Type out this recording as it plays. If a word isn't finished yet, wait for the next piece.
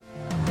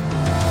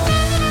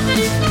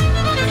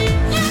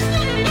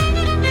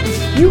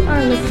You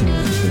are listening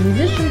to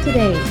Musician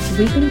Today's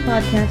weekly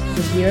podcast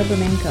with Vera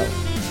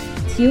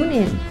Bermenko. Tune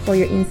in for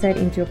your insight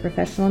into a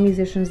professional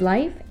musician's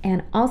life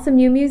and awesome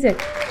new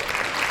music.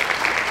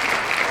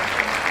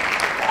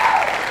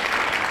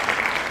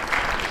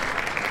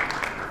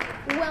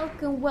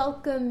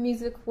 Welcome,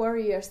 music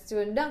warriors,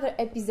 to another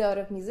episode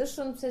of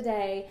Musician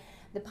Today,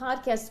 the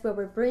podcast where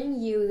we bring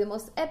you the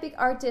most epic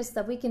artists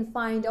that we can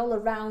find all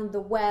around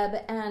the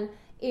web and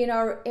in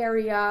our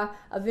area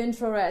of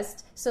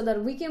interest, so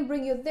that we can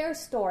bring you their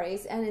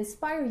stories and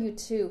inspire you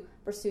to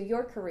pursue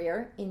your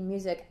career in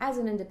music as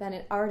an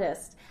independent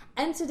artist.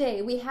 And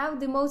today we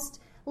have the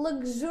most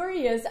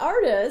luxurious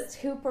artist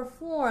who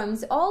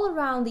performs all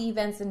around the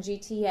events in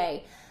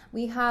GTA.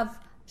 We have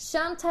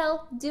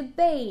Chantal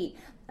Dube.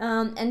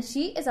 And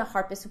she is a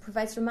harpist who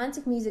provides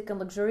romantic music and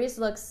luxurious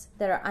looks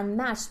that are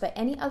unmatched by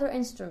any other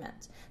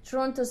instrument.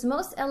 Toronto's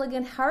most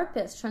elegant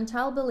harpist,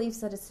 Chantal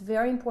believes that it's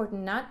very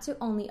important not to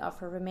only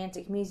offer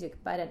romantic music,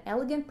 but an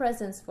elegant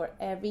presence for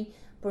every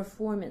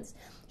performance.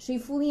 She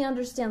fully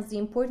understands the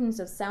importance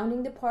of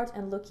sounding the part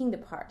and looking the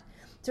part.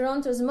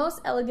 Toronto's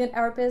most elegant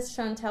harpist,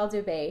 Chantal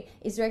Dube,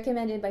 is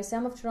recommended by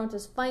some of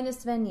Toronto's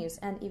finest venues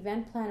and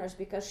event planners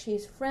because she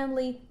is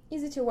friendly,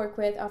 easy to work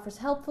with, offers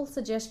helpful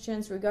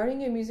suggestions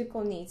regarding your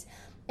musical needs,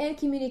 and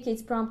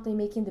communicates promptly,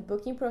 making the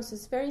booking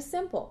process very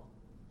simple.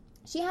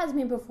 She has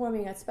been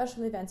performing at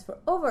special events for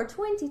over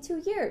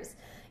 22 years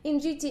in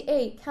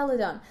GTA,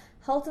 Caledon,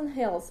 Halton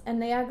Hills, and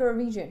Niagara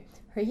region.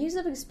 Her years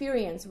of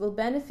experience will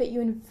benefit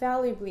you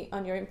invaluably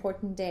on your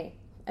important day.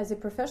 As a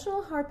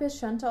professional harpist,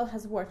 Chantal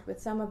has worked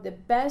with some of the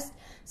best,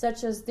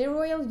 such as the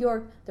Royal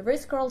York, the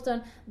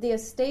Ritz-Carlton, the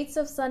Estates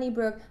of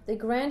Sunnybrook, the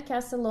Grand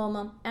Casa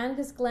Loma,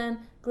 Angus Glen,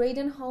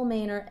 Graydon Hall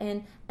Manor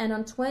Inn, and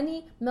on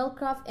 20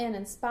 Millcroft Inn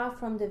and Spa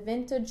from the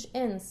Vintage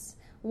Inns.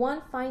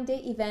 One Fine Day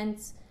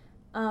events,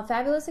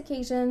 Fabulous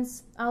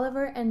Occasions,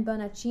 Oliver and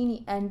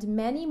Bonaccini, and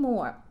many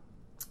more.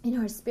 In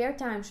her spare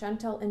time,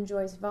 Chantal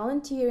enjoys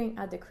volunteering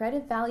at the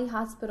Credit Valley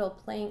Hospital,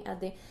 playing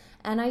at the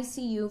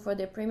NICU for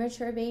their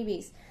premature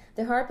babies.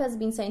 The harp has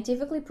been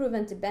scientifically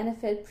proven to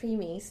benefit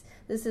preemies.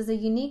 This is a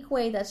unique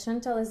way that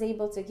Chantal is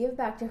able to give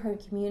back to her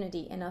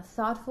community in a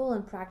thoughtful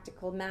and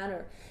practical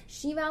manner.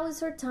 She values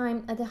her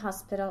time at the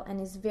hospital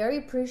and is very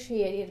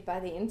appreciated by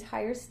the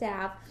entire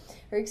staff.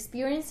 Her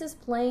experiences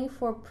playing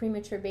for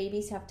premature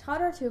babies have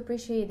taught her to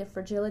appreciate the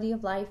fragility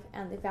of life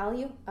and the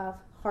value of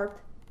harp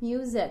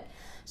music.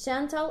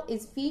 Chantal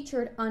is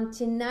featured on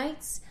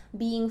tonight's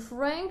Being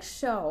Frank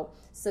show,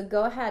 so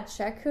go ahead,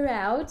 check her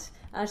out.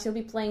 She'll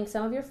be playing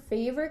some of your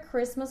favorite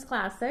Christmas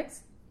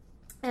classics.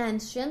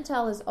 And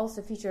Chantal is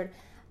also featured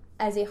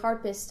as a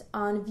harpist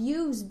on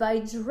Views by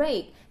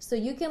Drake, so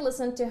you can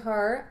listen to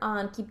her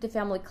on Keep the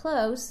Family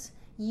Close,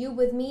 You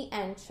With Me,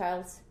 and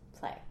Child's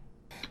Play.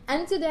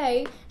 And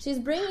today, she's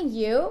bringing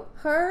you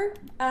her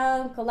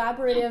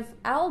collaborative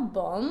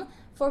album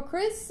for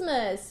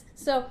Christmas.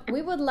 So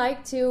we would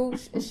like to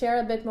share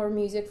a bit more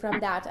music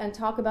from that and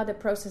talk about the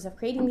process of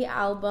creating the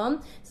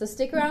album. So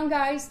stick around,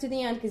 guys, to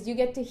the end, because you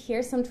get to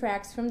hear some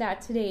tracks from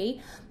that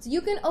today. So you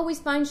can always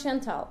find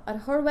Chantal at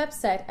her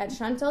website at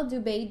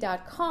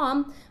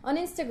chantaldube.com, on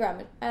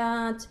Instagram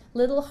at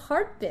Little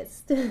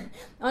Harpist,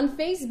 on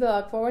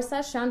Facebook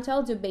 /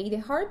 Chantal Dube the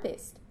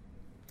Harpist,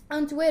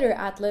 on Twitter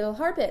at Little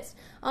Harpist,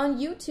 on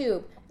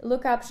YouTube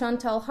look up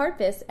Chantal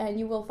Harpist and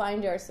you will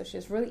find her. So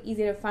she's really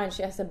easy to find.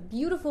 She has some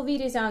beautiful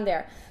videos on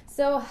there.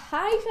 So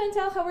hi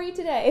Chantal, how are you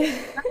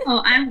today?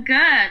 Oh, I'm good.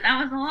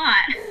 That was a lot.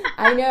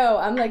 I know,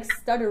 I'm like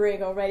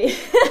stuttering already.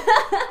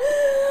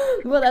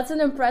 Well, that's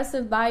an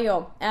impressive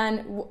bio.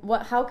 And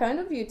how kind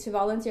of you to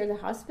volunteer at the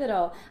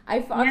hospital.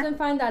 I often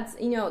find that,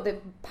 the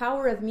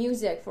power of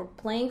music for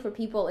playing for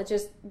people, it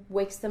just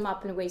wakes them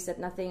up in ways that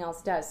nothing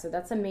else does. So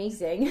that's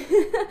amazing.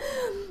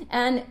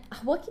 And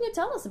what can you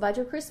tell us about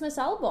your Christmas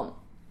album?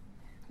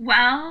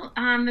 Well,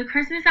 the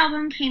Christmas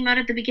album came out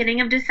at the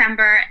beginning of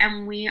December,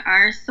 and we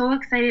are so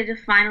excited to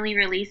finally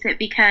release it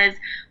because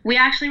we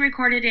actually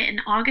recorded it in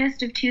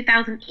August of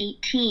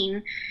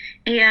 2018,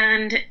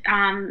 and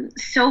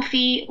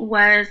Sophie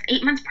was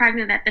 8 months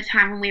pregnant at the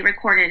time when we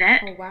recorded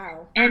it. Oh,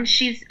 wow. And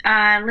she's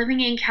living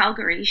in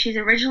Calgary. She's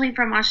originally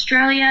from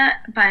Australia,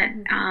 but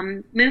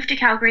moved to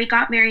Calgary,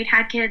 got married,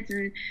 had kids,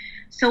 and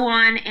so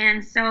on.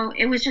 And so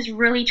it was just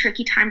really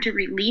tricky time to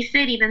release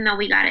it, even though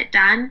we got it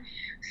done.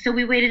 So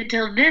we waited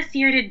until this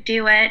year to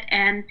do it,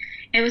 and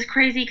it was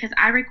crazy because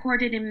I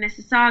recorded in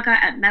Mississauga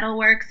at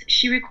Metalworks.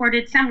 She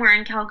recorded somewhere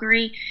in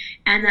Calgary,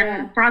 and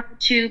then brought the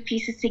two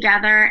pieces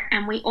together,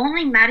 and we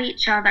only met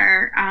each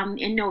other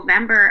in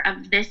November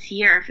of this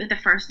year for the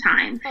first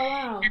time. Oh,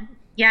 wow.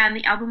 And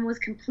the album was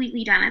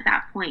completely done at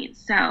that point.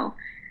 So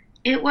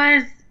it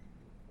was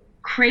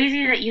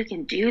crazy that you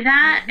can do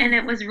that, and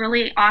it was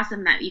really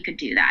awesome that you could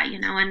do that, you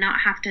know, and not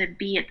have to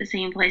be at the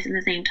same place in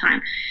the same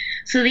time.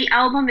 So the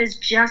album is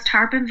just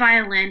harp and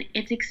violin.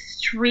 It's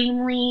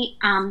extremely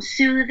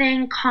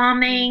soothing,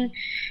 calming,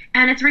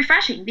 and it's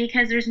refreshing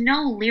because there's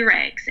no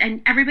lyrics,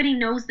 and everybody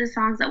knows the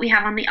songs that we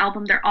have on the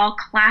album. They're all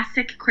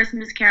classic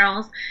Christmas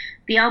carols.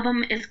 The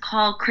album is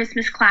called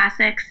Christmas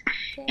Classics.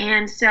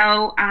 And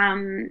so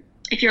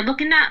if you're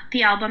looking at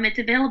the album, it's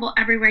available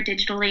everywhere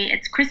digitally.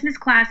 It's Christmas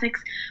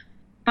Classics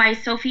by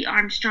Sophie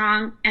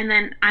Armstrong, and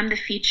then I'm the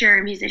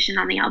feature musician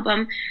on the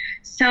album.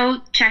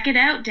 So check it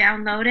out,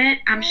 download it.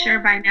 I'm sure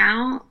by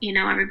now, you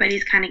know,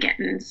 everybody's kind of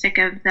getting sick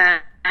of the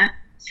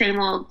same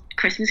old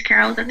Christmas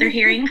carols that they're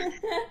hearing.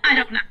 I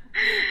don't know.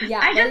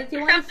 Yeah, but if you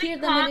want to hear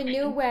them in a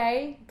new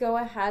way, go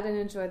ahead and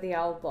enjoy the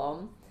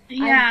album.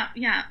 Yeah.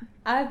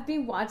 I've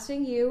been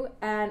watching you,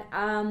 and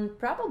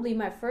probably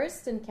my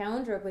first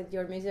encounter with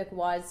your music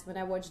was when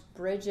I watched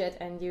Bridget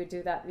and you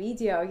do that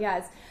video.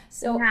 Yes.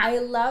 So I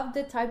love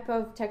the type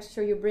of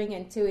texture you bring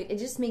into it. It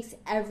just makes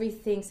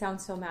everything sound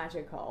so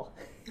magical.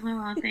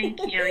 Oh, thank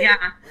you.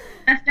 Yeah.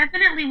 That's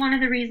definitely one of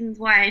the reasons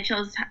why I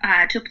chose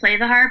to play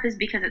the harp, is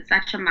because it's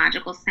such a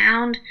magical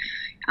sound.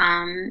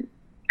 I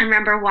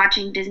remember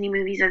watching Disney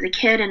movies as a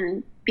kid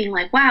and being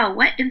like, wow,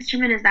 what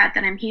instrument is that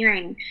I'm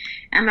hearing?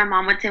 And my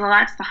mom would say, well,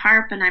 that's the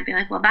harp. And I'd be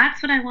like, well,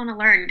 that's what I want to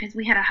learn, because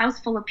we had a house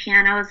full of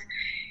pianos.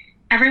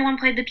 Everyone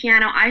played the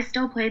piano. I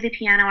still play the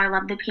piano. I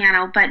love the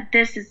piano, but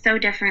this is so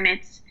different.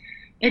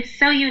 It's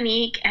so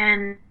unique,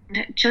 and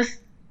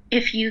just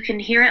if you can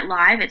hear it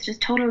live, it's just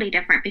totally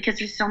different because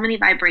there's so many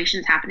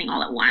vibrations happening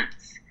all at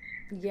once.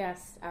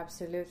 Yes,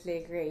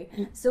 absolutely agree.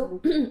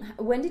 So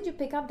when did you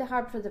pick up the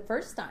harp for the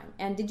first time?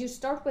 And did you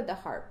start with the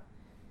harp?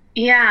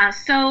 Yeah,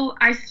 so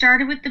I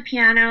started with the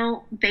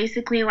piano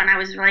basically when I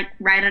was like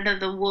right out of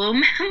the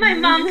womb. My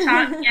mom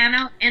taught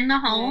piano in the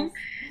home.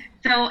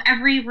 Yes. So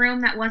every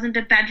room that wasn't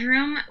a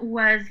bedroom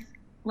was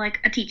like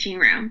a teaching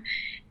room.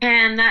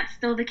 And that's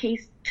still the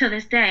case to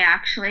this day,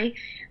 actually.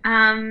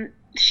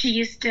 She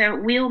used to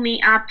wheel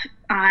me up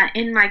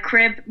in my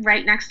crib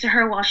right next to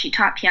her while she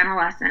taught piano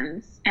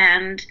lessons.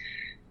 And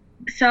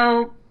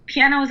so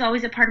piano was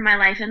always a part of my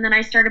life. And then I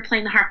started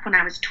playing the harp when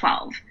I was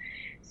 12.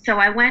 So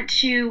I went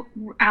to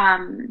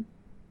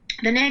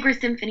the Niagara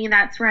Symphony.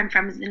 That's where I'm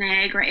from, is the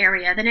Niagara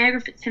area. The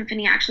Niagara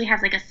Symphony actually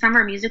has like a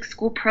summer music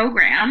school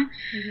program,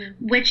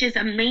 which is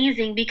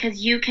amazing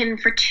because you can,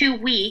 for 2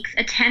 weeks,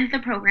 attend the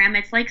program.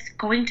 It's like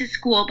going to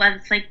school, but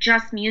it's like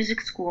just music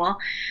school.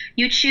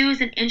 You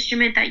choose an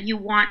instrument that you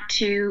want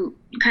to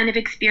kind of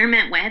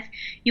experiment with.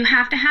 You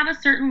have to have a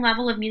certain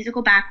level of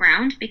musical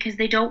background because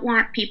they don't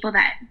want people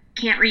that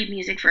can't read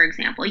music, for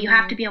example. You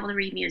have to be able to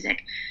read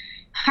music.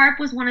 Harp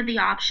was one of the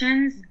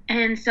options,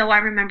 and so I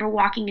remember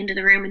walking into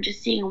the room and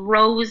just seeing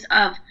rows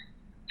of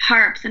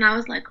harps, and I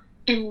was like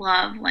in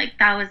love. Like,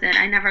 that was it.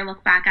 I never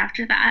looked back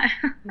after that.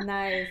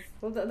 Nice.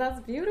 Well, that's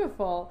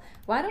beautiful.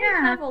 Why don't we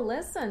have a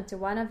listen to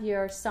one of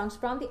your songs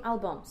from the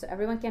album so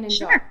everyone can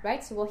enjoy,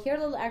 right? So we'll hear a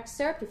little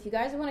excerpt. If you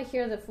guys want to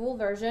hear the full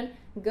version,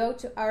 go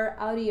to our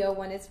audio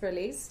when it's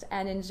released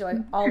and enjoy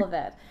all of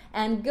it.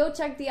 And go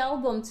check the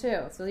album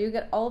too, so you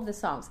get all of the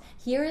songs.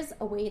 Here is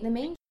Away in the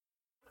Manger.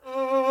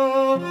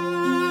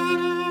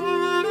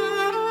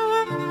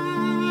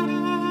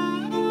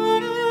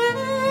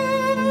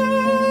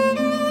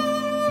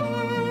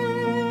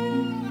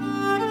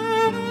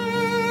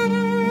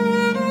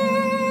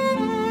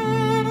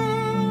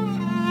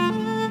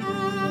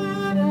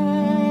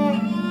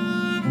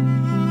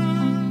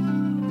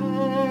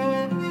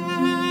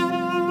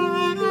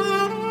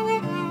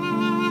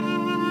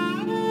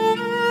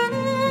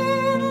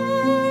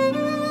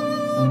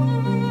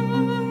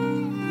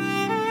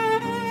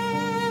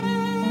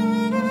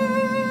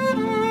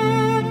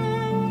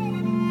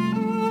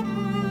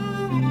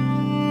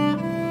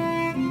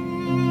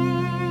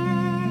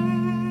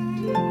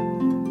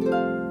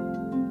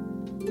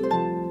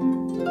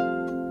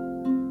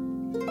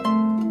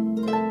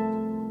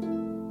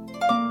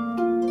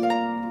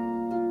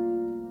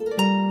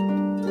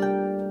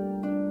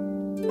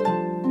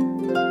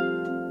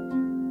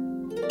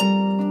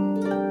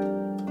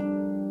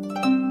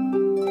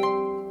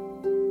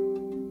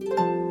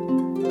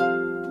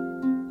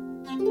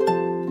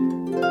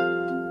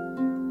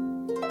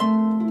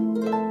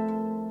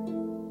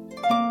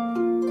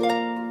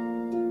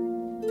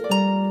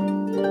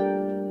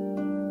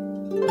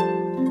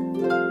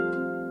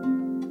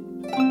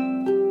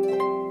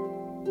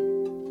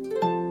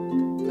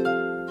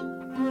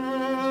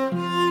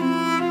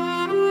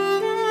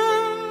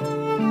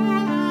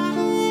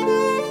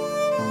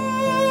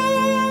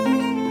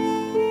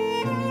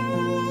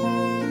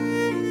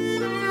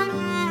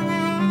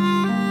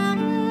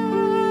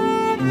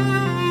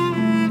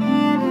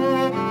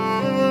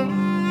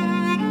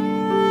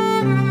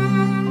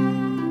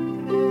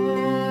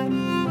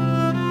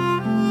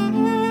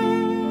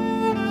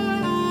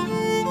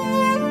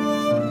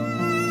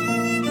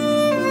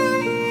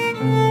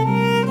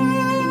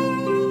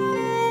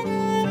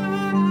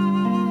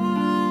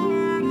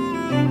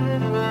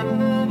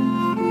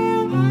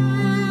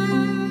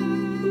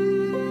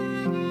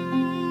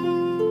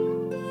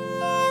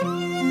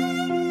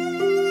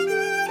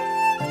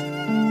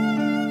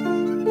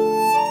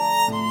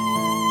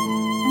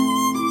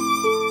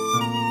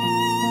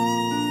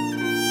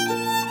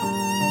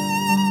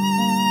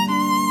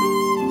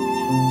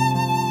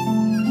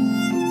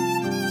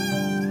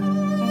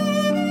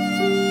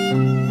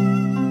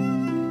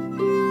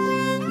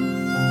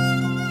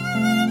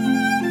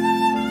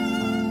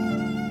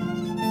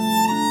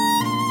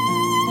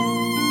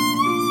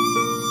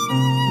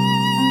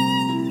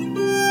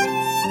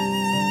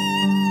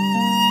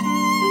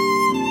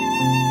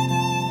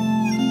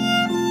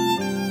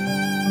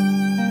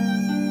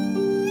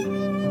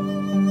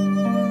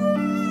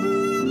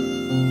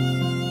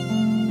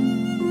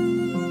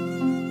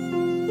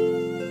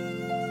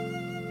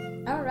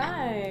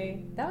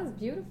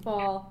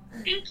 Chantal.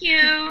 Thank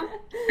you.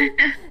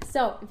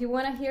 So if you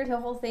want to hear the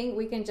whole thing,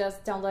 we can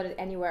just download it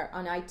anywhere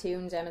on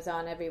iTunes,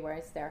 Amazon, everywhere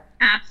it's there.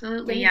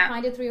 Absolutely, Can you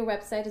find it through your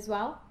website as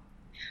well?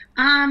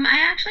 I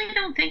actually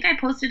don't think I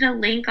posted a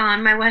link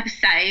on my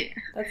website.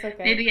 That's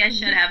okay. Maybe I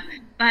should have.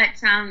 But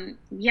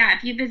yeah,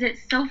 if you visit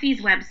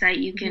Sophie's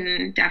website, you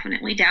can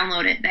definitely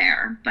download it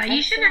there. But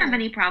you shouldn't have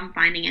any problem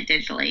finding it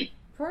digitally.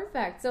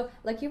 Perfect. So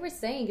like you were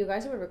saying, you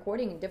guys were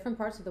recording in different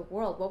parts of the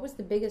world. What was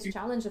the biggest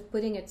challenge of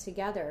putting it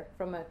together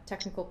from a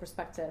technical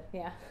perspective?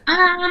 Yeah.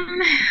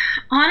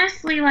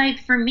 Honestly, like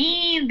for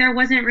me, there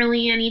wasn't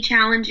really any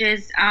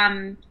challenges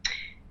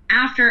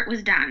after it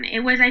was done. It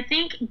was, I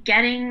think,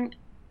 getting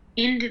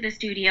into the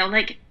studio,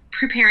 like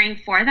preparing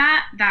for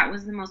that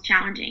was the most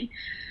challenging,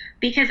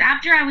 because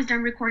after I was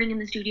done recording in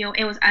the studio,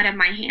 it was out of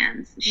my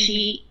hands.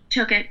 She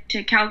took it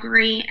to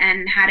Calgary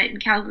and had it in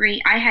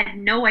Calgary. I had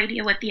no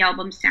idea what the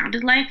album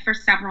sounded like for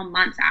several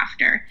months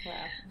after.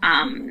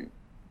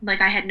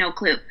 Like I had no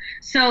clue.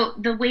 So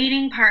the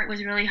waiting part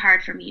was really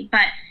hard for me,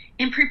 but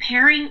in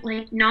preparing,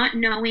 like not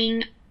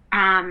knowing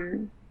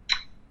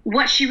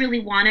what she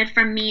really wanted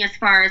from me as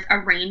far as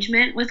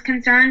arrangement was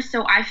concerned.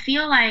 So I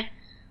feel like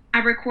I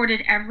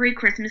recorded every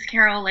Christmas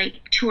carol like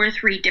 2 or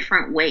 3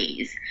 different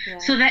ways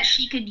so that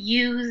she could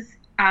use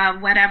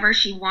whatever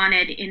she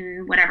wanted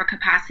in whatever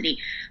capacity,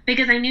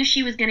 because I knew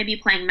she was going to be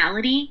playing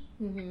melody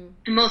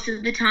most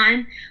of the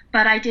time,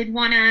 but I did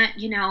want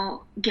to,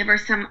 give her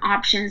some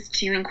options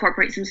to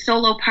incorporate some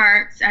solo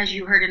parts. As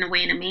you heard in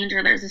Away in a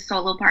Manger, there's a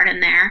solo part in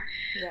there.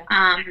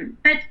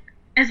 But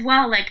as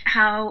well, like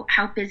how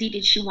busy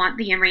did she want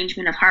the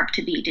arrangement of harp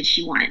to be? Did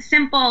she want it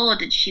simple? Or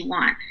did she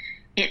want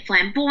it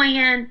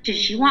flamboyant? Did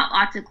she want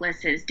lots of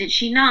glisses? Did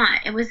she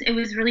not? It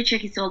was really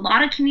tricky. So a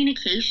lot of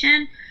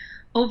communication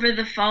over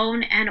the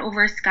phone and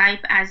over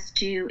Skype as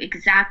to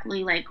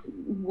exactly like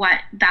what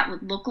that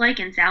would look like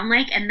and sound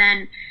like, and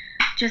then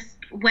just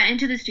went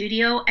into the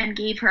studio and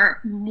gave her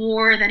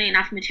more than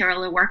enough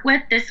material to work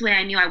with. This way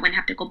I knew I wouldn't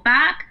have to go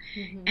back,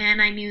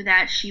 and I knew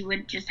that she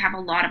would just have a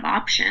lot of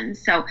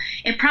options. So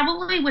it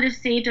probably would have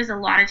saved us a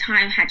lot of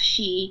time had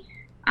she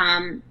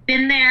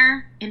been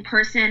there in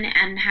person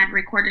and had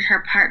recorded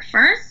her part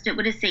first. It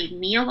would have saved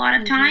me a lot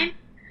of time,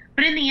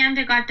 but in the end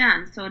it got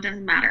done, so it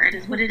doesn't matter. It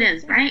is what it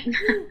is, right?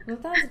 Well,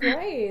 that's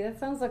great. That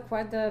sounds like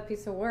quite a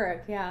piece of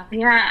work. Yeah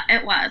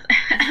it was.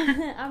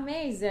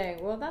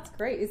 Amazing. Well, that's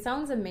great. It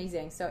sounds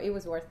amazing, so it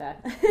was worth it.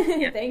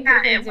 Thank you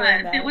for doing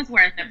that. It was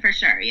worth it for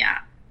sure.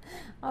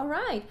 All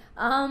right.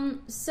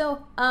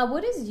 So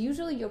what is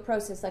usually your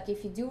process, like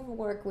if you do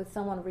work with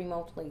someone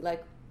remotely,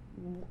 like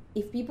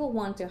if people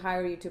want to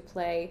hire you to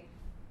play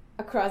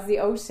across the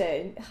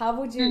ocean, how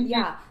would you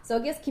so I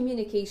guess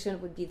communication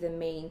would be the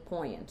main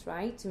point,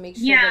 right? To make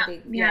sure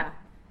that they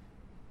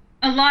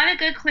a lot of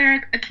good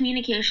clear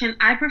communication.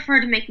 I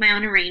prefer to make my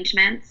own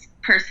arrangements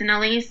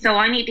personally, so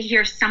I need to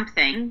hear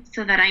something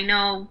so that I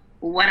know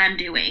what I'm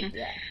doing,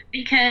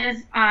 because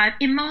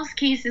in most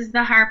cases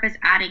the harp is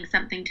adding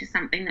something to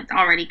something that's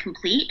already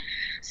complete.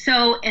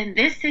 So in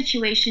this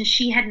situation,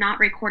 she had not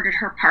recorded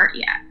her part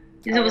yet.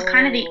 Because it was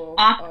kind of the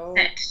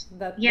opposite.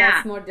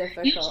 That's more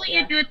difficult. Usually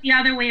you do it the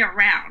other way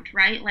around,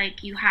 right?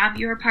 Like you have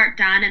your part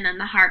done and then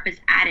the harp is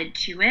added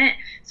to it.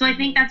 So I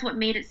think that's what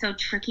made it so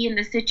tricky in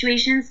this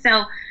situation.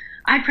 So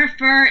I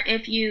prefer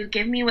if you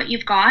give me what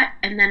you've got,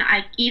 and then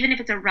even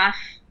if it's a rough,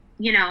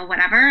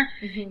 whatever,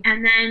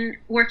 and then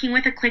working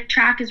with a click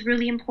track is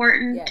really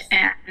important.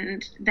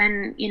 And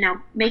then,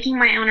 making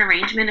my own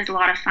arrangement is a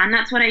lot of fun.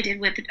 That's what I did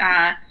with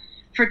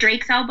for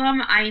Drake's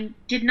album. I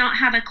did not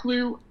have a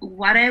clue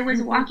what I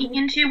was walking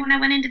into when I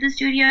went into the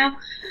studio.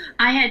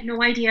 I had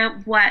no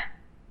idea what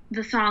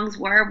the songs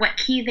were, what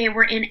key they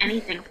were in,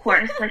 anything, of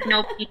course, like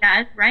nobody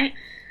does, right?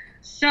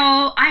 So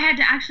I had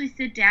to actually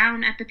sit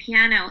down at the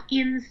piano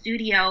in the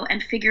studio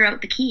and figure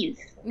out the keys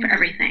for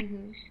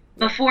everything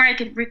before I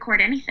could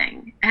record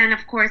anything. And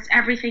of course,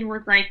 everything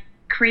was like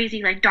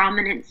crazy, like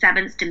dominant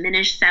sevenths,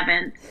 diminished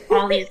sevenths,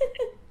 all these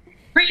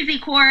crazy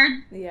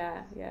chords.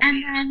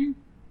 And then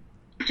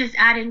just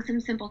adding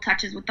some simple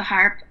touches with the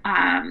harp.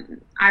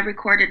 I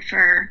recorded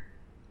for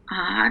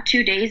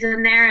 2 days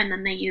in there, and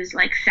then they used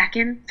like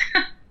seconds.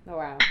 Oh,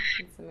 wow.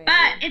 That's amazing.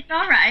 But it's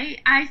all right.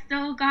 I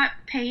still got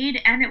paid,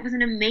 and it was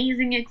an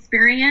amazing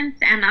experience,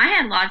 and I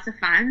had lots of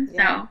fun,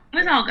 so it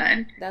was all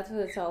good. That's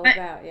what it's all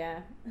about,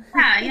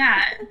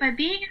 But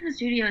being in the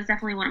studio is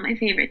definitely one of my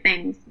favorite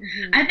things.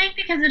 I think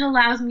because it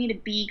allows me to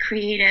be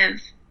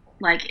creative,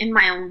 like, in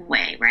my own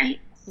way,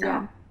 right?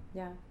 So.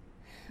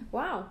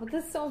 Wow, well,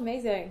 that's so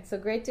amazing. So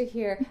great to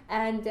hear.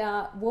 And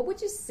what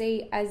would you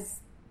say,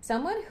 as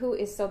someone who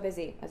is so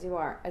busy as you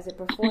are, as a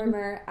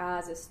performer,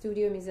 as a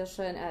studio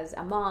musician, as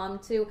a mom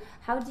too,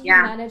 how do you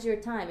manage your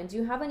time? And do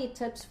you have any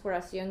tips for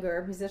us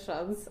younger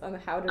musicians on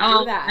how to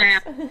do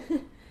that?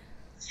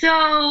 So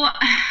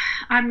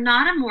I'm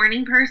not a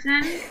morning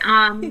person,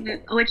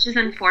 which is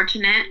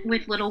unfortunate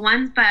with little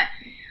ones, but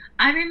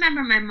I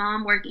remember my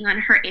mom working on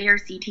her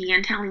ARCT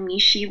and telling me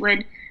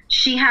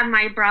she had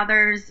my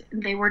brothers,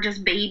 they were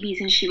just babies,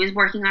 and she was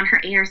working on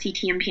her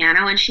ARCT and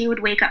piano, and she would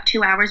wake up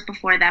 2 hours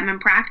before them and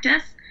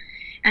practice.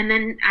 And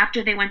then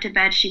after they went to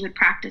bed, she would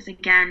practice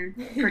again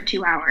for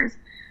 2 hours.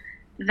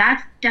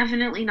 That's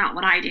definitely not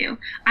what I do.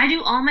 I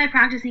do all my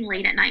practicing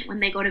late at night when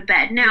they go to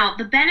bed. Now,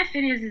 the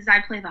benefit is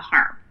I play the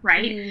harp,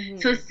 right? Mm-hmm.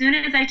 So as soon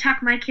as I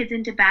tuck my kids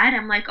into bed,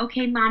 I'm like,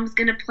 okay, mom's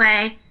going to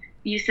play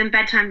you some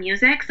bedtime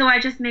music. So I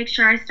just make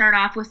sure I start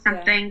off with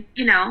something,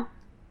 you know,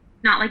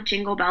 not like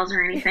Jingle Bells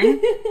or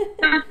anything.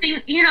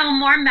 Something, you know,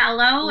 more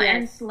mellow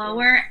and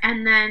slower.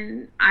 And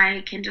then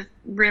I can just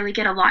really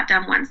get a lot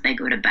done once they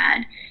go to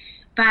bed.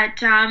 But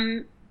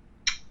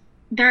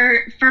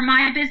for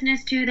my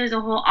business too, there's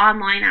a whole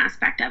online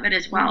aspect of it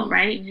as well,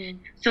 right? Mm-hmm.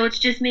 So it's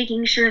just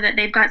making sure that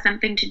they've got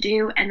something to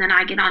do, and then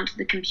I get onto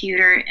the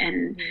computer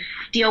and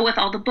deal with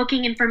all the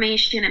booking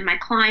information and my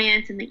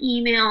clients and the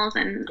emails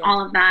and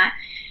all of that.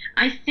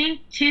 I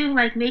think too,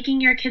 like,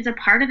 making your kids a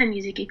part of the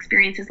music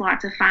experience is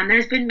lots of fun.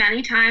 There's been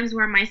many times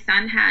where my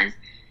son has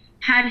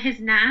had his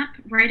nap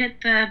right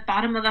at the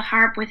bottom of the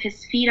harp with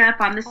his feet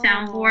up on the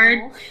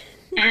soundboard.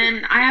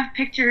 And I have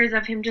pictures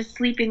of him just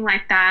sleeping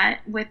like that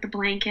with the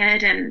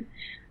blanket, and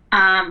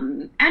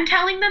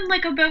telling them,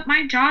 like, about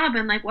my job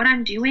and, like, what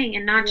I'm doing,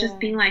 and not just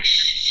being like,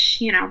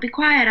 shh, you know, be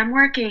quiet, I'm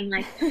working.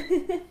 Like,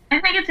 I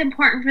think it's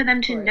important for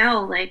them to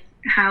know, like,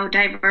 how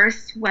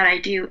diverse what I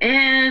do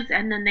is,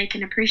 and then they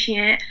can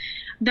appreciate it.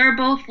 They're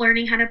both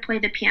learning how to play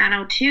the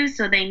piano too,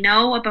 so they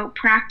know about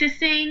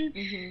practicing.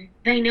 Mm-hmm.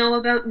 They know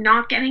about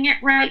not getting it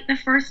right the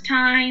first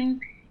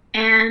time.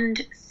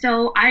 And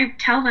so I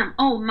tell them,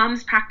 oh,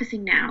 mom's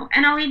practicing now.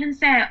 And I'll even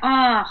say,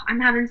 oh,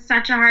 I'm having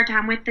such a hard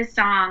time with this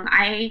song.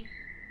 I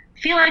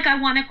feel like I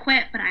want to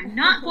quit, but I'm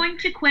not going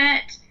to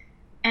quit.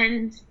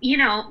 And, you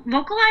know,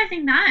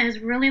 vocalizing that is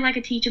really like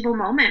a teachable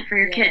moment for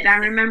your kids. I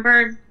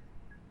remember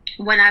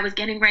when I was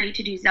getting ready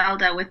to do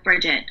Zelda with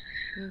Bridget,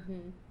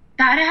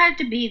 that had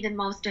to be the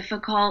most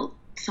difficult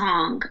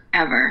song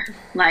ever.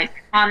 Like,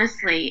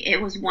 honestly,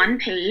 it was one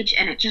page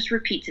and it just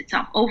repeats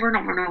itself over and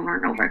over and over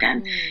and over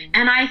again.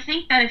 And I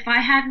think that if I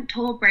hadn't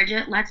told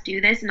Bridget, let's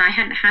do this, and I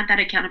hadn't had that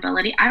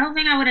accountability, I don't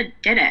think I would have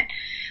did it,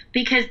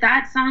 because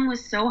that song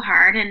was so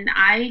hard, and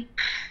I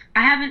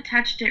haven't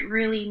touched it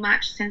really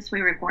much since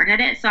we recorded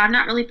it, so I'm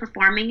not really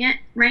performing it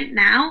right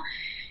now.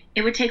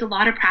 It would take a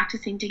lot of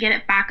practicing to get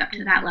it back up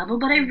to that level,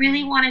 but I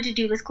really wanted to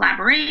do this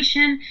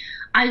collaboration.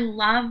 I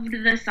loved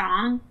the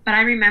song, but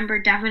I remember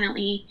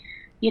definitely,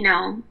 you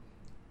know,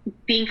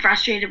 being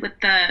frustrated with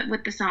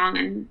the song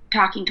and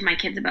talking to my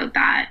kids about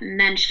that, and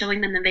then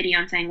showing them the video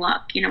and saying,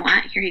 look, you know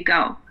what, here you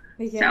go.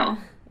 Yeah, so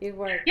it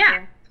worked.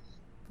 Yeah.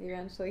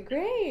 Eventually.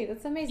 Great.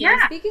 That's amazing. Yeah.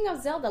 And speaking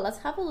of Zelda, let's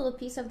have a little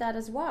piece of that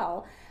as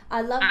well. I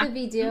love the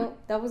video.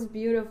 That was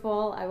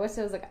beautiful. I wish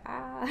I was like,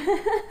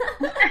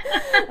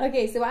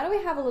 Okay, so why don't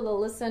we have a little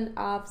listen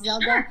of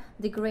Zelda,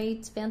 The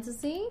Great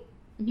Fantasy?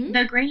 Mm-hmm.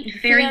 The Great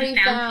Fairy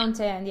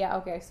Fountain. Yeah,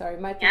 okay, sorry.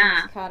 My thing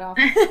was cut off.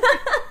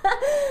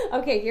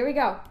 Okay, here we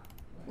go.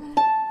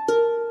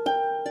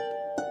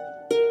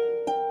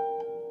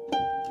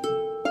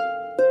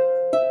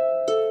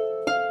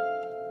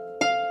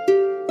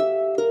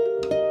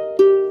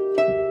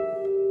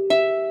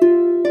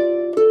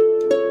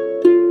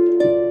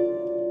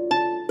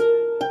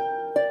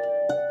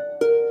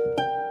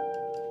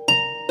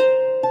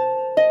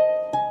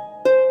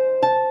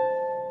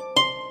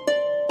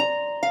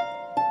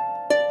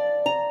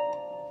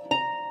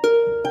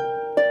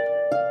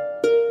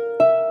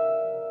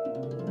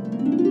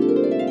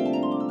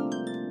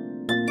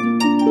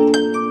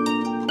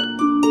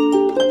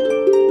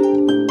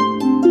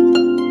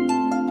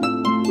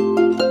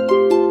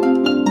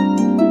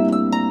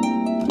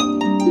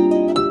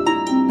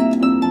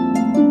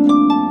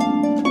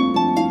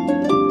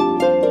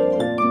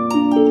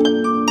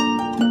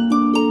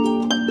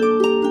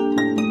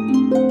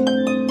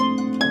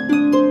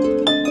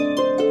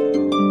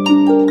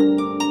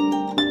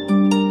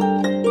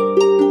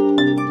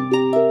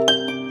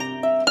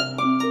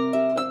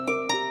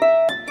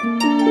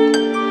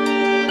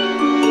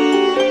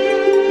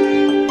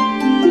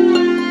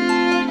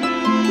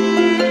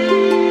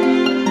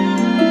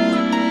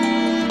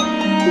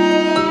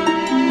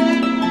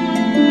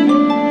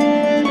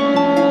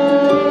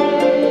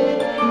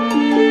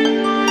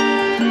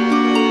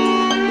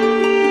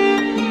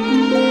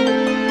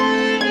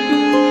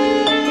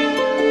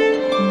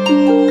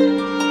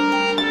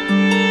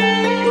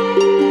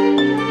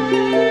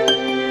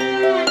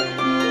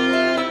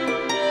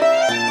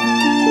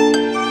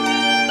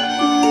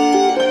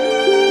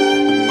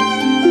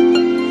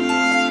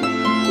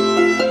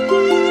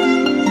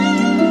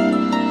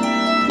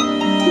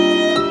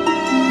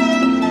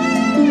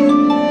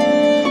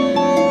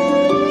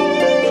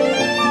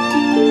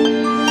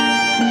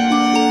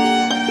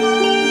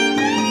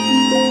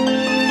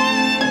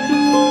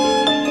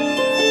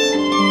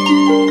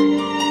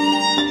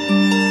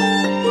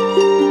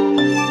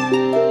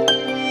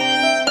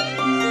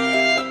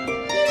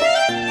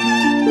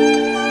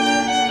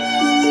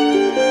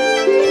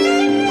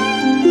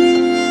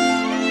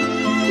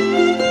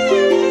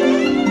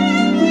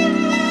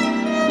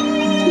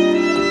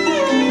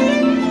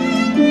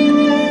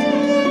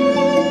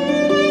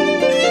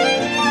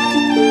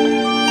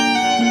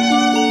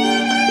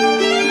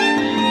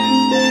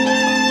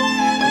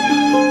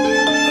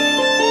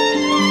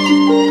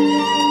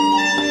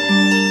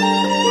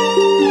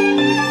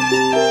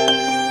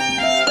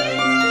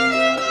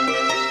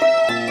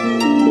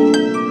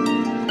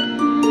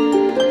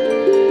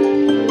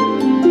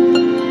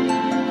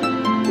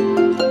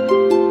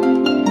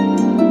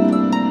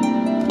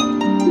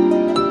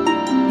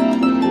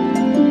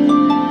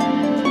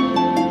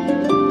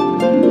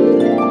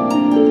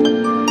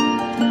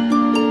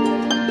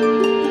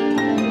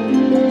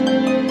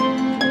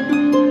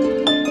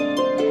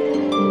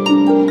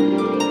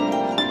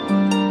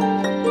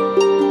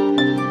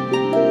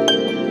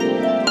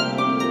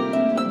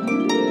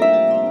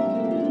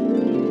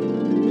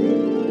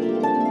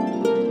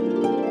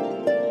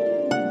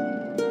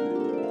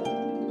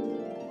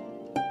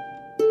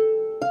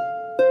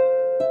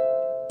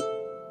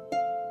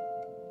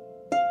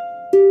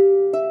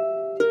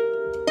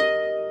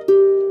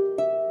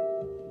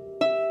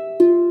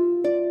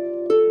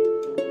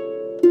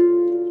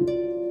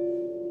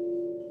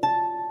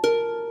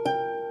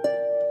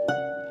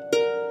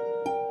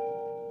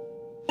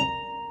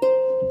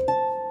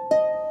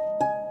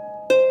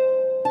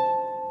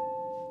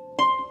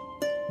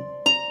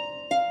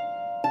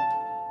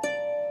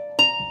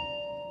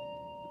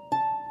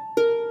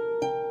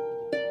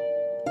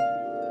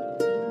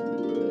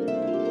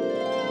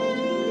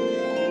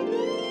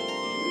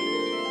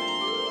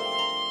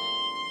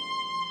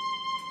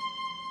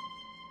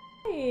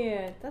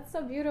 That's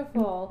so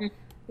beautiful.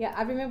 Yeah,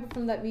 I remember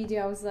from that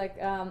video, I was like,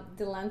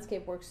 the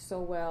landscape works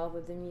so well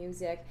with the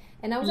music.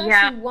 And I was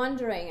actually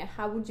wondering,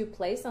 how would you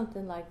play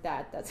something like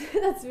that?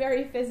 That's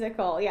very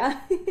physical,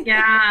 yeah.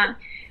 Yeah.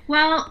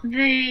 Well,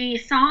 the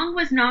song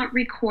was not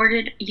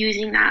recorded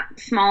using that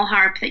small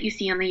harp that you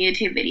see on the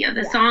YouTube video.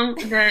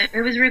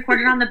 It was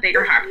recorded on the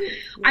bigger harp. Yeah.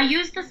 I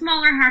used the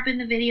smaller harp in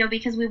the video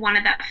because we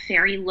wanted that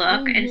fairy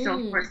look. And so,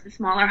 of course, the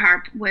smaller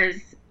harp was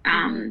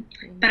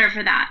better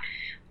for that.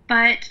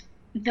 But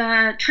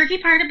the tricky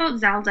part about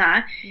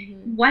Zelda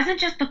wasn't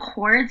just the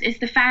chords, it's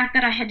the fact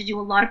that I had to do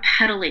a lot of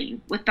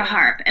pedaling with the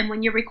harp. And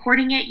when you're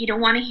recording it, you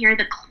don't want to hear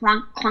the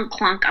clunk, clunk,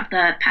 clunk of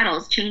the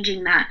pedals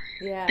changing the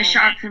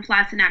sharps and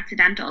flats and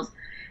accidentals.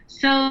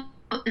 So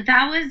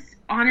that was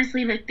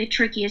honestly like the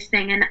trickiest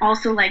thing. And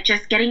also like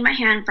just getting my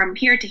hand from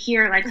here to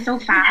here like so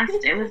fast.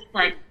 It was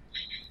like,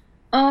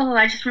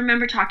 I just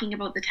remember talking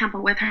about the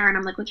tempo with her, and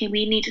I'm like, okay,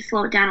 we need to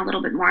slow it down a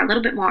little bit more.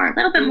 But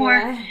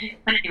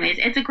anyways,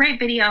 it's a great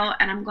video,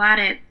 and I'm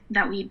glad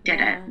that we did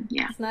it.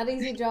 Yeah. It's not an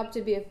easy job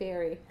to be a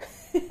fairy.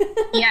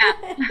 Yeah,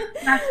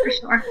 that's for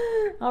sure.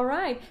 All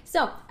right.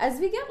 So as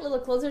we get a little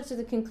closer to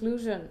the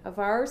conclusion of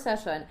our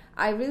session,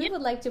 I really would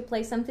like to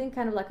play something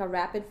kind of like a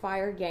rapid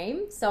fire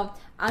game. So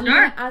I'm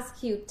going to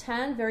ask you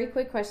 10 very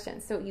quick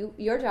questions. So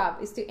your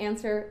job is to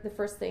answer the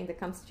first thing that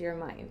comes to your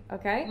mind.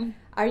 Okay?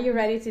 Are you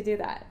ready to do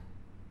that?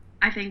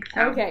 I think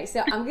so. Okay,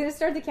 so I'm going to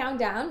start the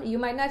countdown. You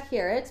might not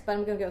hear it, but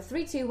I'm going to go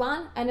 3, 2,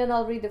 1, and then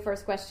I'll read the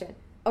first question.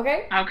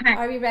 Okay? Okay.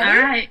 Are we ready? All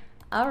right.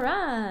 All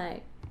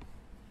right.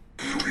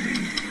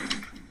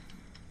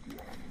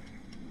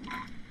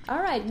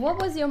 All right.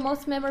 What was your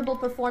most memorable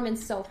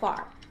performance so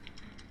far?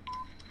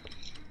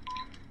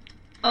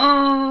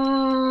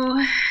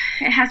 Oh,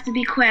 it has to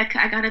be quick.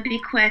 I got to be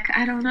quick.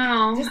 I don't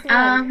know. Just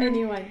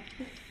anyone.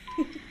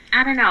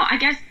 I don't know. I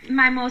guess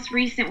my most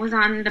recent was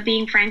on the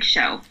Being Frank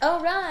show.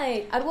 All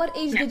right. At what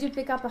age did you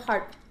pick up a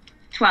harp?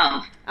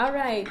 12. All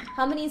right.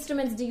 How many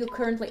instruments do you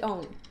currently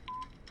own?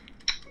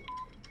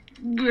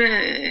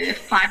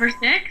 5 or 6.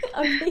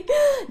 Okay.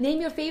 Name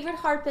your favorite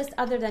harpist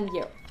other than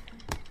you.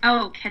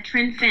 Oh,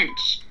 Katrin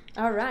Finch.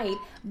 All right.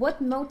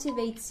 What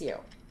motivates you?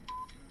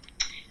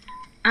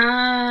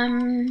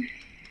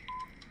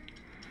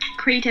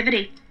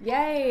 Creativity.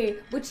 Yay.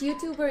 Which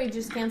YouTuber you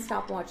just can't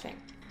stop watching?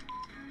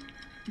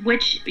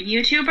 Which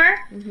YouTuber?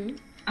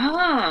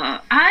 Oh,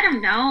 I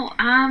don't know.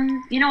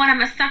 You know what?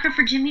 I'm a sucker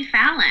for Jimmy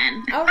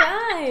Fallon. All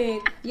right.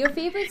 Your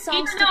favorite song?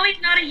 Even though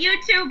he's not a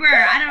YouTuber.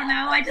 I don't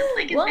know. I just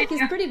like his videos.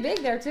 He's pretty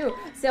big there, too.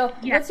 So,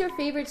 what's your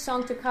favorite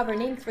song to cover?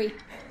 Name 3.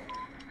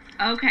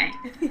 Okay.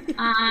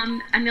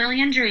 A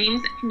Million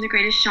Dreams from The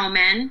Greatest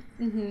Showman.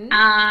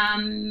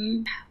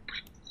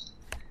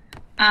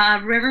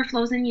 River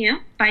Flows in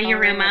You by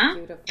Yuruma.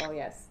 Beautiful,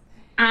 yes.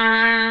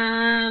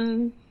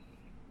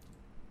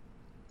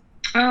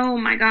 Oh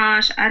my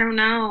gosh, I don't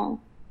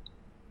know.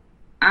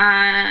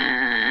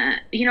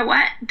 You know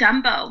what?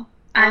 Dumbo.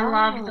 I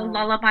love the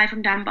lullaby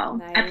from Dumbo.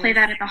 Nice. I play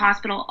that at the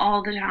hospital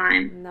all the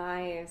time.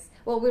 Nice.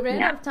 Well, we ran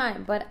out of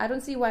time, but I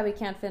don't see why we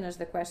can't finish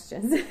the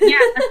questions. Yeah,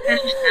 let's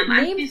finish them.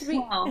 I'm too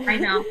slow. I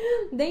know.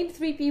 Name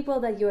 3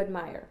 people that you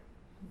admire.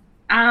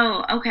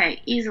 Oh,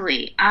 okay.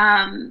 Easily.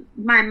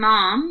 My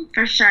mom,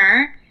 for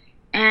sure.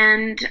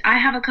 And I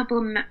have a couple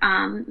of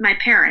my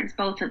parents,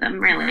 both of them,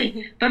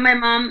 really. But my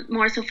mom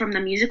more so from the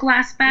musical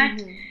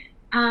aspect.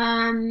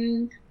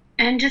 And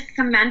just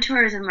some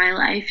mentors in my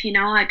life, you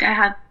know. Like, I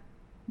have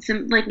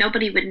some, like,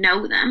 nobody would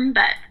know them.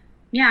 But,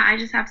 yeah, I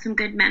just have some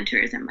good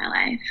mentors in my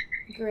life.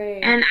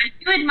 Great. And I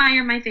do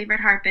admire my favorite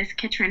harpist,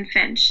 Katrin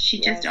Finch.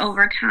 She just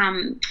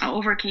overcame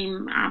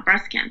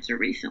breast cancer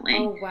recently.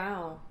 Oh,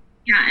 wow.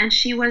 Yeah, and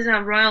she was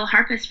a royal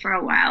harpist for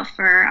a while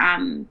for,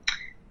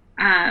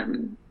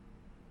 oh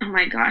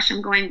my gosh,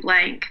 I'm going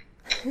blank.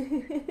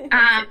 You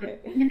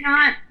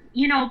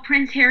know,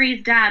 Prince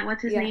Harry's dad.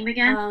 What's his name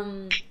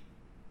again?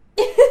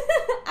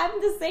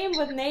 I'm the same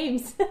with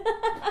names.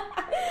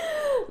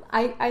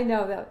 I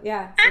know though.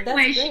 Yeah. So anyway, that's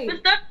great. She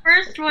was the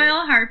first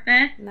royal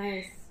harpist.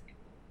 Nice.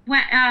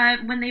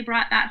 When they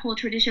brought that whole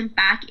tradition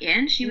back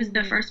in, she was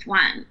the first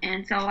one,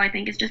 and so I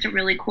think it's just a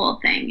really cool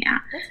thing. Yeah.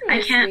 That's really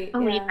I can't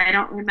believe I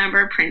don't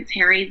remember Prince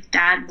Harry's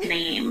dad's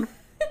name.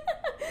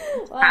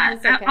 Well,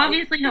 okay.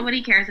 Obviously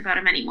nobody cares about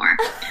him anymore.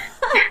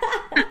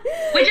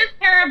 We just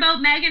care about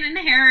Meghan and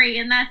Harry,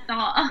 and that's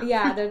all.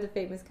 Yeah, they're the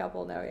famous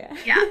couple now, yeah.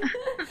 Yeah.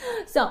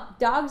 So,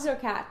 dogs or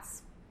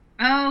cats?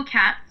 Oh,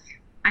 cats.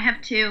 I have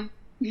 2.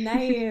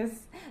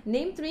 Nice.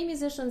 Name 3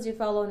 musicians you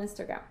follow on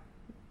Instagram.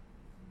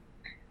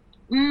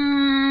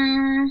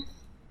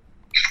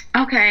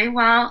 Okay,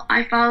 well,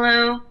 I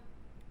follow...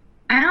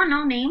 I don't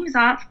know names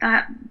off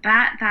that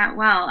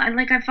well.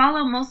 I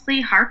follow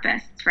mostly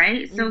harpists,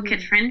 right? So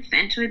Katrin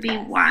Finch would be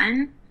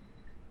one.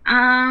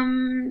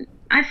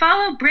 I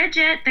follow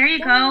Bridget. There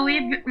you go.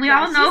 We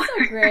all know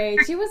she's so great.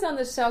 She was on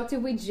the show too.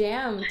 We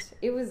jammed.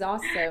 It was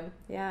awesome.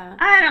 Yeah.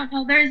 I don't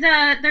know.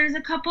 There's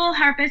a couple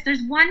harpists.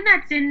 There's one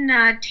that's in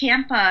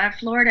Tampa,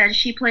 Florida, and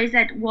she plays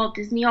at Walt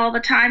Disney all the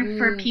time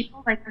for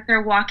people like if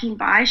they're walking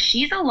by.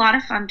 She's a lot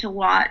of fun to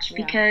watch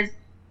because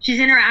she's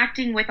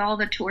interacting with all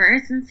the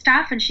tourists and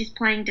stuff, and she's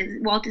playing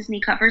Walt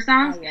Disney cover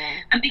songs. Oh, yeah.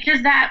 And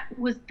because that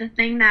was the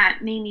thing that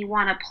made me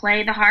want to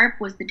play the harp,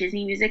 was the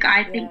Disney music.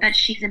 I think that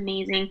she's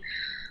amazing.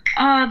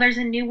 Oh, there's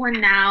a new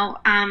one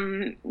now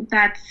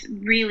that's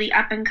really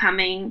up and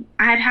coming.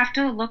 I'd have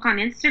to look on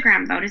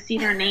Instagram, though, to see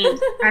their names.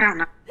 I don't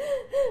know.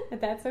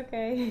 That's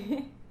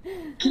okay.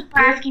 Keep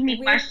asking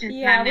me questions.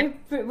 Yeah,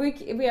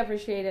 we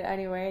appreciate it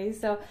anyway.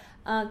 So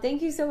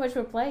thank you so much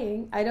for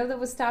playing. I know that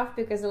was tough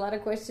because a lot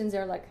of questions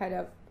are like kind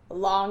of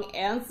long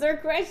answer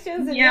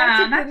questions. And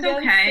yeah, that's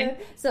okay.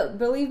 It. So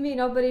believe me,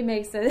 nobody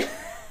makes it.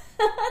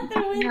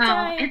 No,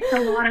 it's a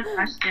lot of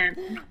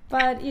questions.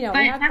 But, you know,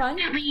 we had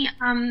definitely,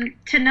 fun.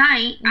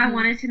 Tonight, I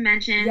wanted to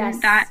mention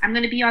that I'm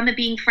going to be on the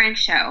Being Frank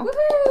show.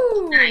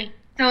 Woohoo! Tonight.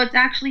 So it's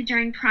actually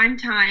during prime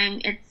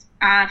time. It's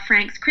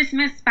Frank's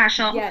Christmas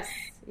special. Yes.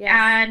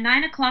 At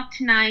 9 o'clock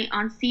tonight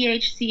on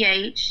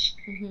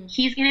CHCH.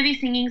 He's going to be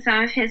singing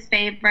some of his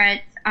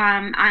favorites.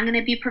 I'm going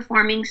to be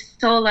performing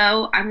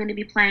solo. I'm going to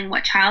be playing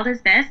What Child Is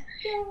This?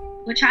 Yay.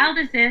 What Child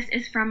Is This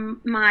is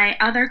from my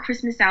other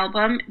Christmas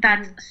album.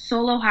 That's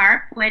Solo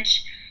Harp,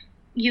 which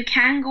you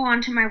can go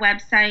onto my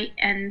website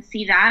and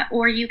see that,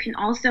 or you can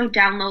also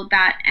download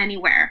that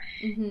anywhere.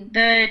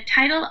 The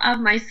title of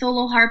my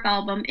solo harp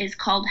album is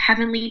called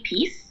Heavenly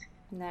Peace.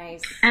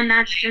 Nice. And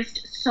that's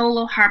just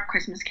solo harp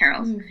Christmas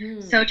carols.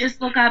 So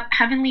just look up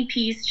Heavenly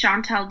Peace,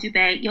 Chantal,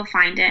 Dube. You'll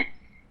find it.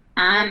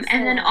 And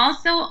then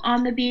also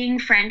on the Being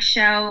Frank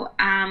show,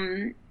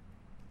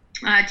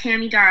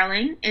 Tammy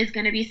Darling is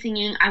going to be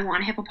singing I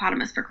Want a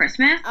Hippopotamus for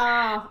Christmas.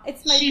 Oh,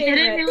 it's my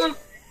favorite.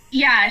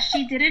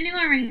 She did a new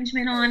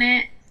arrangement on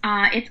it.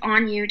 It's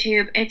on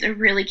YouTube. It's a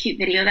really cute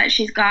video that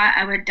she's got.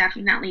 I would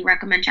definitely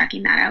recommend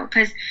checking that out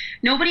because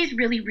nobody's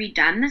really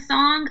redone the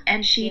song,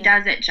 and she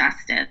does it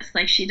justice.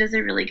 Like, she does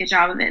a really good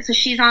job of it. So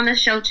she's on this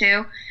show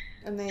too.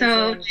 Amazing.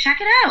 So check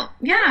it out.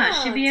 Yeah,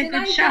 it should be a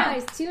good show.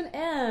 Guys, tune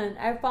in.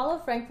 I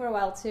followed Frank for a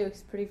while too.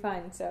 It's pretty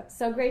fun.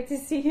 So great to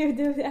see you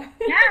do that.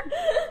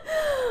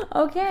 Yeah.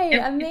 Okay,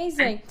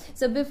 amazing.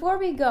 So before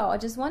we go, I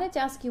just wanted to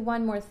ask you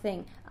one more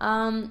thing.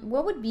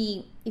 What would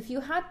be, if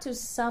you had to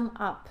sum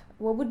up,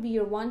 what would be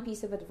your one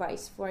piece of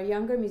advice for a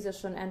younger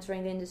musician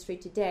entering the industry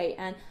today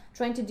and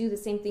trying to do the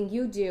same thing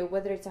you do,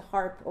 whether it's a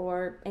harp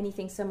or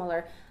anything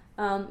similar?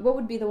 What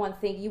would be the one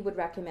thing you would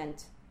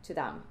recommend to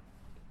them?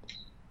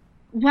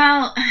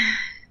 Well,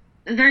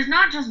 there's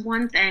not just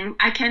one thing.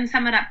 I can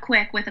sum it up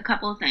quick with a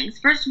couple of things.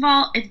 First of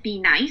all, it's be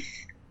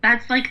nice.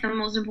 That's like the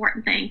most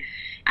important thing.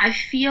 I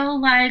feel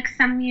like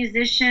some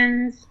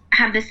musicians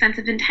have this sense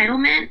of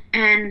entitlement,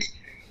 and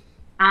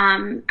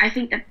I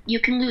think that you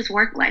can lose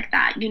work like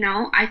that, you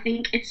know? I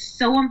think it's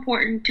so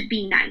important to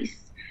be nice.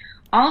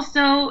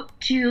 Also,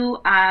 to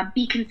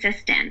be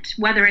consistent,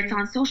 whether it's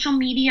on social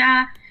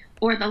media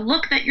or the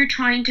look that you're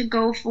trying to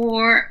go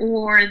for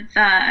or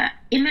the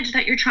image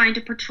that you're trying to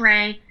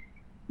portray.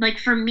 Like,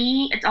 for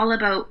me, it's all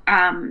about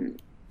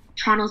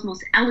Toronto's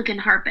most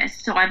elegant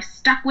harpist. So I've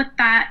stuck with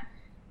that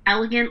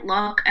elegant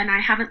look, and I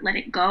haven't let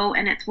it go,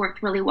 and it's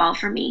worked really well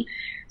for me.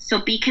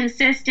 So be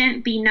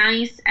consistent, be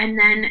nice, and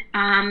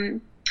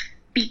then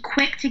be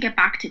quick to get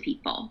back to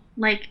people.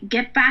 Like,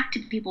 get back to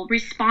people.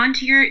 Respond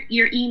to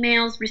your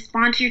emails,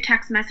 respond to your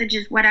text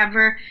messages,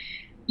 whatever.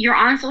 You're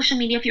on social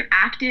media. If you're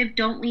active,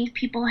 don't leave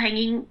people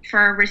hanging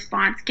for a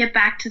response. Get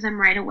back to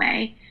them right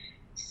away.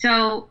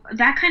 So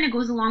that kind of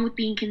goes along with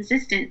being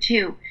consistent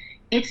too.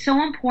 It's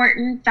so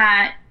important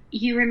that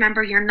you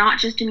remember you're not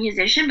just a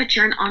musician, but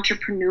you're an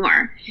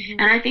entrepreneur.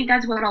 And I think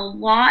that's what a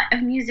lot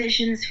of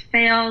musicians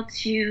fail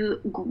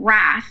to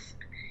grasp.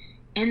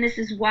 And this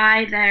is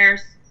why they're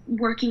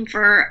working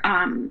for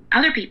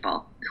other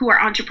people who are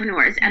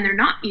entrepreneurs and they're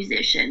not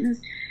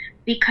musicians,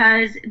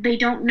 because they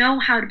don't know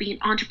how to be an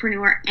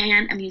entrepreneur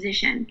and a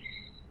musician.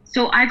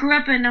 So I grew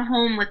up in a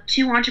home with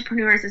two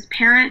entrepreneurs as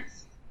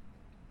parents.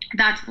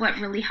 That's what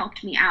really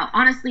helped me out.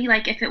 Honestly,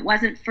 like, if it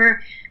wasn't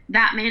for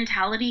that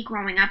mentality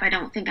growing up, I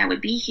don't think I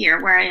would be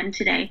here where I am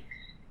today.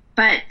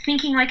 But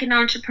thinking like an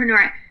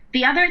entrepreneur.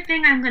 The other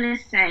thing I'm going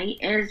to say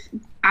is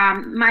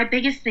my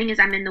biggest thing is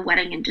I'm in the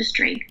wedding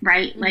industry,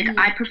 right? Like,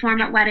 I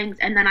perform at weddings,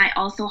 and then I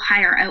also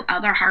hire out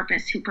other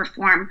harpists who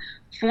perform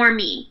for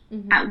me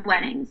at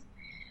weddings.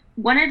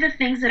 One of the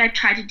things that I've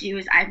tried to do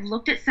is I've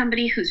looked at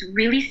somebody who's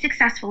really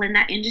successful in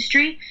that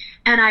industry,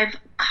 and I've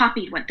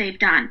copied what they've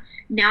done.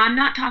 Now, I'm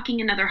not talking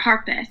another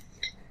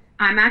harpist.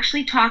 I'm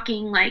actually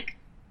talking like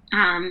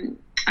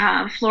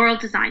floral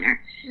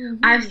designer.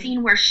 I've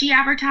seen where she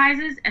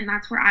advertises, and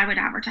that's where I would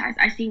advertise.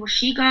 I see where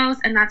she goes,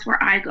 and that's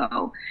where I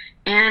go.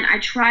 And I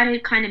try to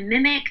kind of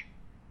mimic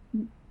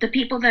the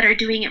people that are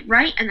doing it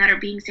right and that are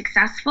being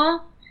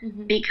successful,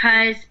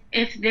 because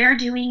if they're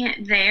doing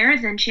it there,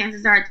 then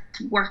chances are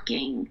it's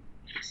working.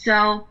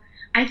 So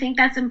I think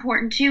that's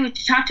important too,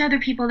 to talk to other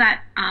people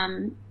that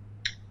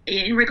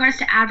in regards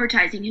to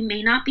advertising who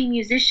may not be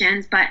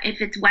musicians, but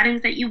if it's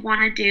weddings that you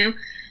want to do,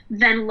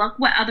 then look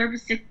what other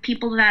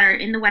people that are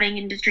in the wedding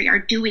industry are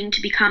doing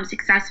to become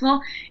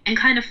successful and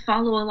kind of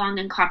follow along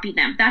and copy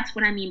them. That's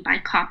what I mean by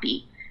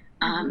copy.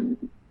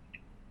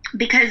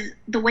 because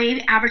the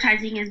way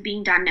advertising is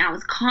being done now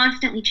is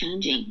constantly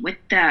changing with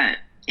the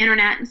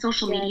internet and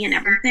social media and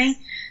everything.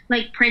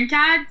 Like print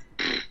ads,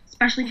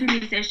 especially for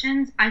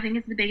musicians, I think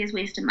it's the biggest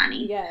waste of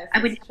money. Yes,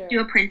 I would true. do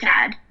a print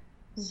ad.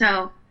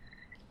 So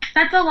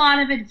that's a lot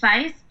of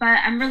advice, but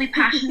I'm really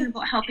passionate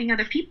about helping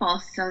other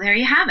people. So there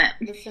you have it.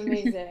 That's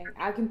amazing.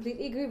 I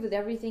completely agree with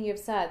everything you've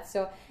said.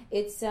 So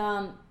it's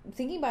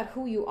thinking about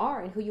who you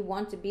are and who you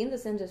want to be in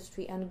this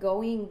industry and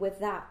going with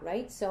that,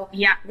 right? So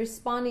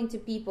responding to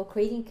people,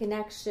 creating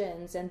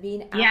connections and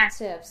being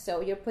active.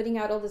 So you're putting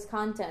out all this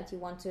content. You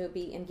want to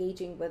be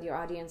engaging with your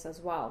audience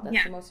as well.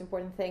 That's the most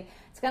important thing.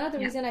 It's kind of the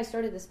reason I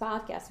started this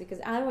podcast,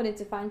 because I wanted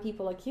to find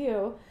people like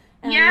you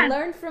and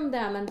learn from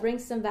them and bring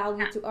some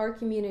value to our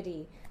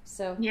community.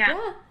 So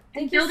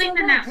and building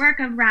the network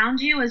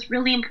around you is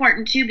really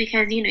important too,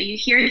 because you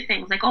hear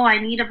things like, oh, I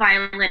need a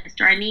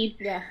violinist, or I need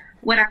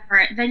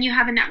whatever. Then you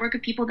have a network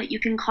of people that you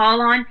can call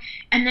on,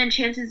 and then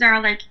chances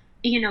are, like,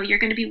 you're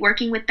going to be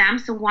working with them.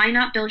 So why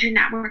not build your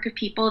network of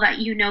people that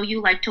you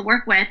like to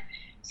work with?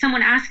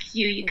 Someone asks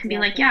you, you can be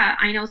like, yeah,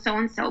 I know so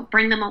and so.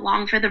 Bring them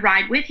along for the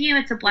ride with you.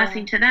 It's a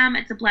blessing to them.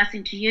 It's a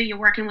blessing to you. You're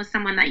working with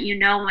someone that you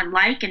know and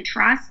like and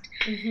trust.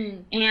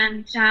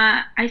 And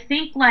I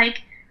think,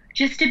 like,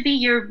 just to be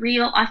your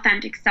real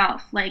authentic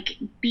self, like,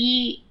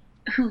 be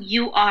who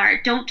you are.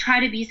 Don't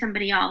try to be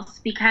somebody else,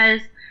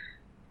 because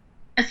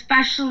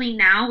especially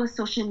now with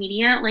social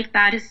media, like,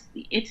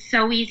 it's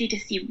so easy to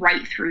see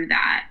right through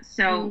that.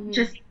 So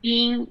just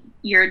being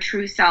your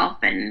true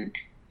self, and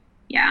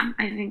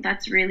I think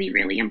that's really,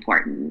 really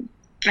important,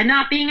 and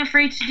not being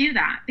afraid to do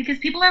that, because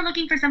people are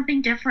looking for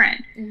something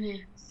different.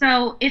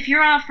 So if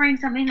you're offering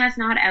something that's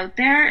not out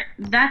there,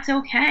 that's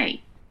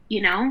okay.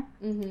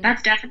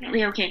 That's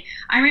definitely okay.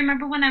 I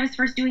remember when I was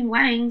first doing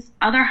weddings,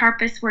 other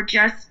harpists were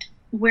just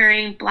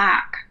wearing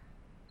black,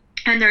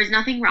 and there's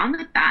nothing wrong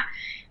with that.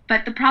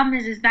 But the problem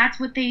is that's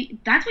what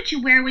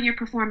you wear when you're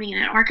performing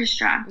in an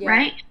orchestra,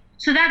 right?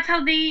 So that's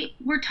how they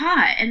were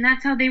taught, and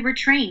that's how they were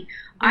trained.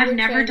 I've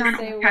never done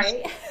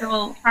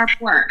orchestral harp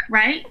work,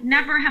 right?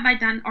 Never have I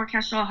done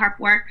orchestral harp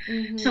work.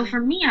 So for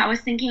me, I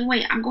was thinking,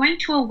 wait, I'm going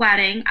to a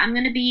wedding. I'm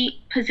going to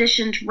be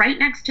positioned right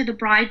next to the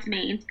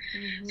bridesmaids.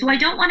 So I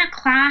don't want to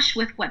clash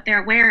with what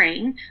they're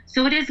wearing.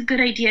 So it is a good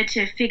idea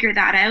to figure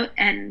that out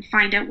and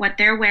find out what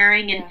they're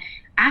wearing, and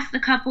ask the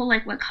couple,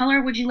 like, what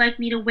color would you like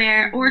me to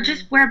wear? Or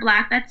just wear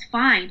black, that's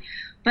fine.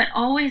 But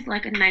always,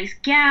 like, a nice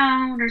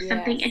gown or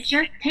something. It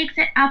just takes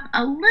it up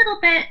a little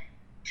bit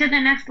to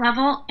the next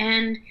level.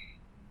 And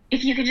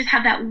if you could just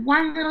have that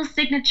one little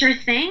signature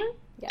thing,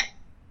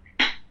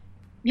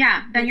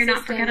 then you're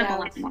not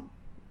forgettable anymore.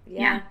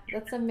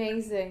 That's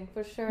amazing,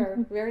 for sure.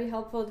 Very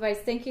helpful advice.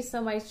 Thank you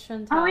so much,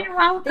 Chantal. Oh, you're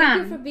welcome.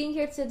 Thank you for being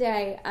here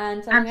today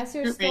and telling us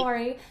your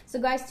story. So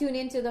guys, tune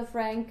into the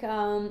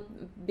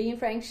Being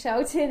Frank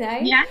show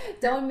tonight.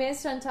 Don't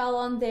miss Chantal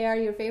on there,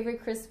 your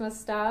favorite Christmas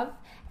stuff.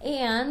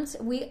 And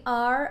we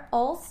are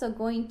also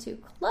going to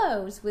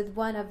close with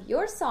one of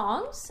your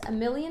songs, A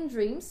Million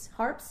Dreams,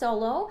 harp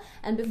solo.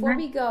 And before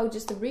we go,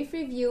 just a brief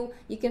review.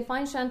 You can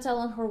find Chantal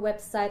on her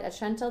website at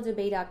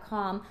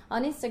chantaldube.com,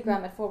 on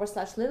Instagram at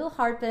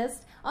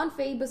 /littleharpist, on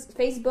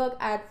Facebook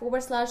at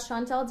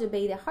 /Chantal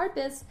Dube the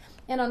Harpist,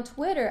 and on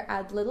Twitter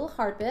at Little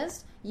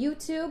Harpist.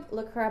 YouTube,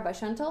 look her up by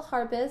Chantal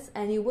Harpist,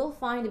 and you will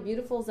find a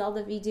beautiful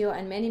Zelda video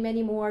and many,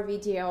 many more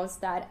videos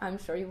that I'm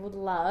sure you would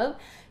love.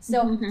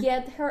 So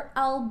get her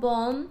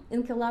album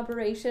in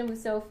collaboration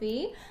with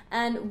Sophie,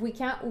 and we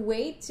can't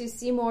wait to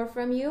see more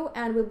from you,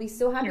 and we'll be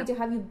so happy to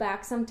have you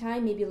back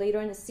sometime, maybe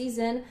later in the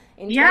season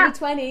in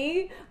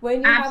 2020,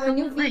 when you have a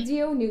new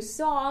video, new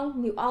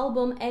song, new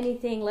album,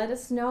 anything. Let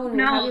us know, and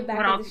we'll have you back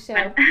at the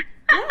show.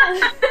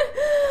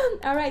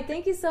 All right,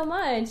 thank you so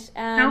much.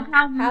 No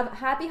problem. Have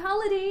happy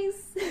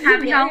holidays.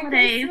 Happy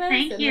holidays.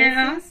 Thank you.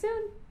 We'll see you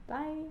soon.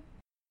 Bye.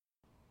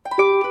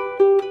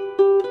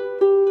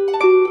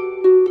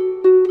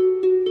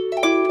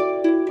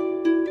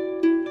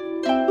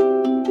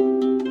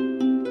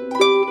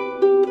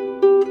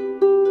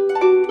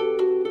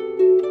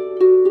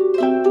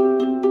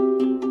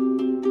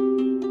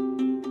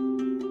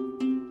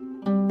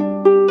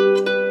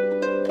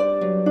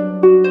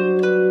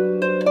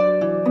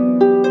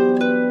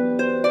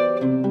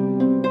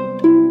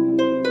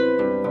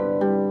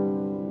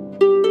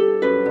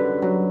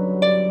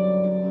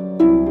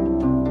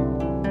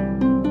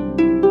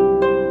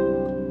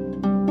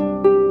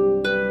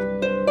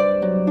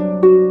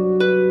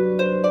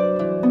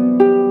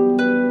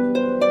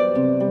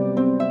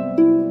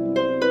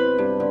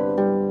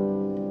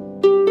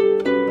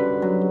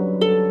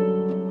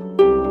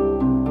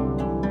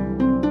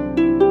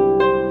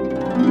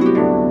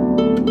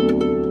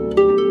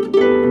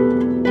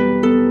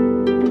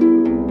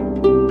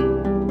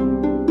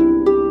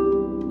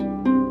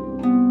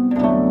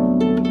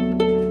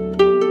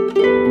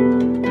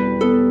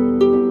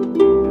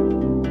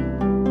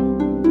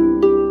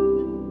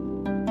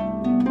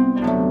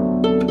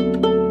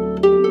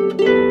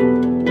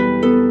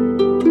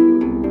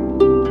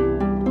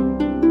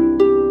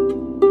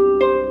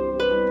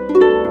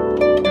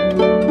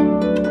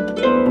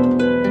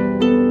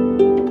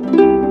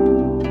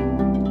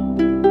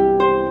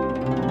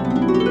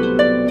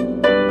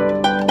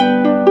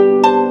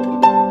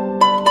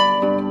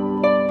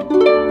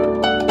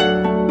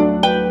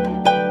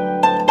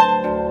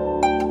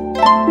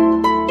 Bye.